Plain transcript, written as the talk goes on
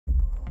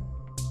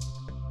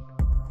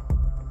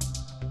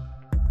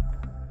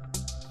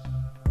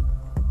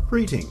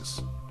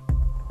Greetings.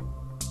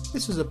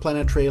 This is a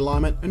Planetary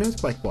Alignment and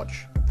Earthquake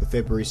watch for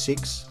February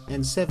 6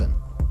 and 7,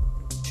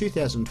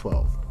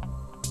 2012.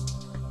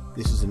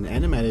 This is an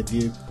animated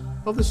view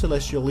of the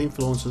celestial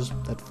influences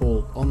that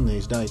fall on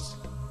these dates.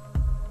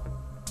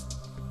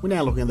 We're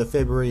now looking at the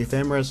February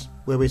ephemeris,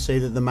 where we see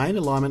that the main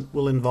alignment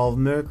will involve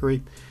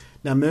Mercury.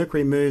 Now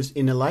Mercury moves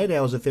in the late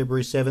hours of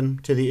February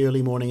 7 to the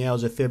early morning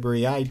hours of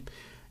February 8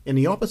 in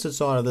the opposite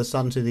side of the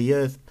Sun to the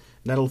Earth.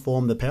 That'll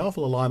form the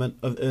powerful alignment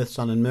of Earth,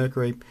 Sun and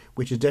Mercury,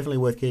 which is definitely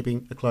worth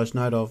keeping a close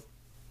note of.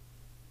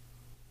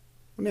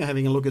 We're now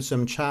having a look at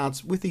some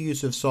charts with the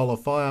use of solar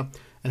fire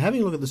and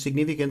having a look at the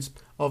significance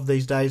of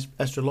these days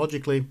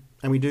astrologically,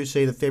 and we do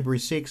see that February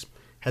 6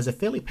 has a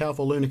fairly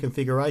powerful lunar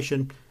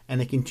configuration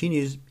and it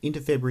continues into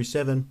February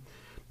 7.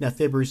 Now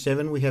February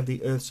 7 we have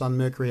the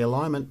Earth-Sun-Mercury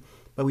alignment,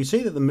 but we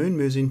see that the moon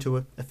moves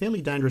into a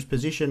fairly dangerous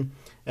position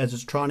as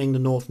it's trining the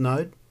north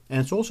node, and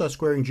it's also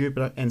squaring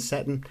Jupiter and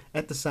Saturn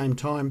at the same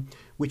time,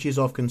 which is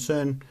of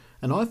concern,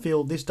 and I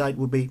feel this date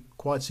will be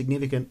quite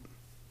significant.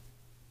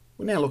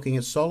 We're now looking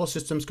at solar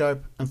system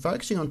scope and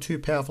focusing on two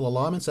powerful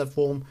alignments that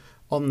form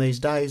on these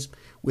days,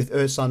 with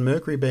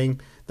Earth-Sun-Mercury being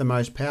the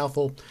most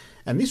powerful,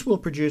 and this will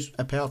produce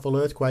a powerful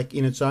earthquake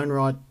in its own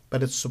right,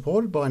 but it's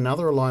supported by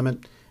another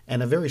alignment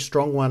and a very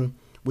strong one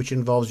which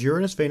involves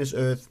Uranus, Venus,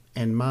 Earth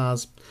and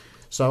Mars.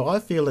 So I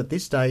feel that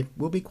this day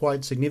will be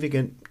quite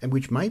significant and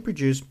which may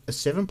produce a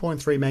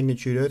 7.3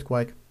 magnitude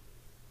earthquake.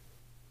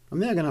 I'm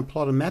now going to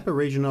plot a map of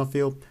region I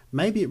feel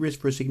may be at risk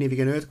for a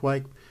significant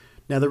earthquake.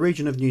 Now the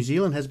region of New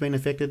Zealand has been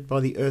affected by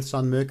the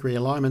Earth-Sun-Mercury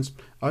alignments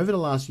over the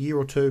last year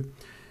or two,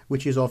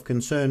 which is of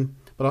concern,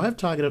 but I have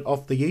targeted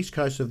off the east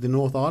coast of the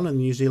North Island of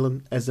New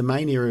Zealand as the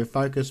main area of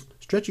focus,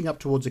 stretching up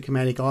towards the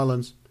Kermadec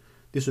Islands.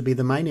 This would be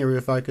the main area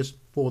of focus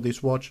for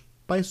this watch,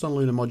 based on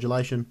lunar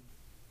modulation.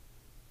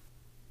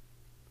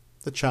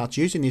 The charts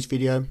used in this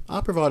video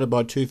are provided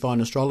by two fine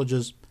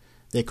astrologers.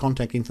 Their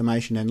contact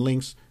information and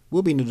links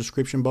will be in the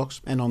description box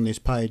and on this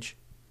page.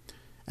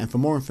 And for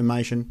more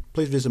information,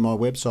 please visit my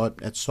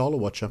website at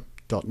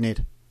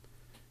solarwatcher.net.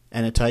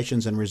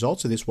 Annotations and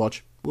results of this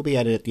watch will be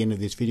added at the end of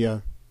this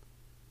video.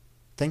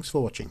 Thanks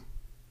for watching.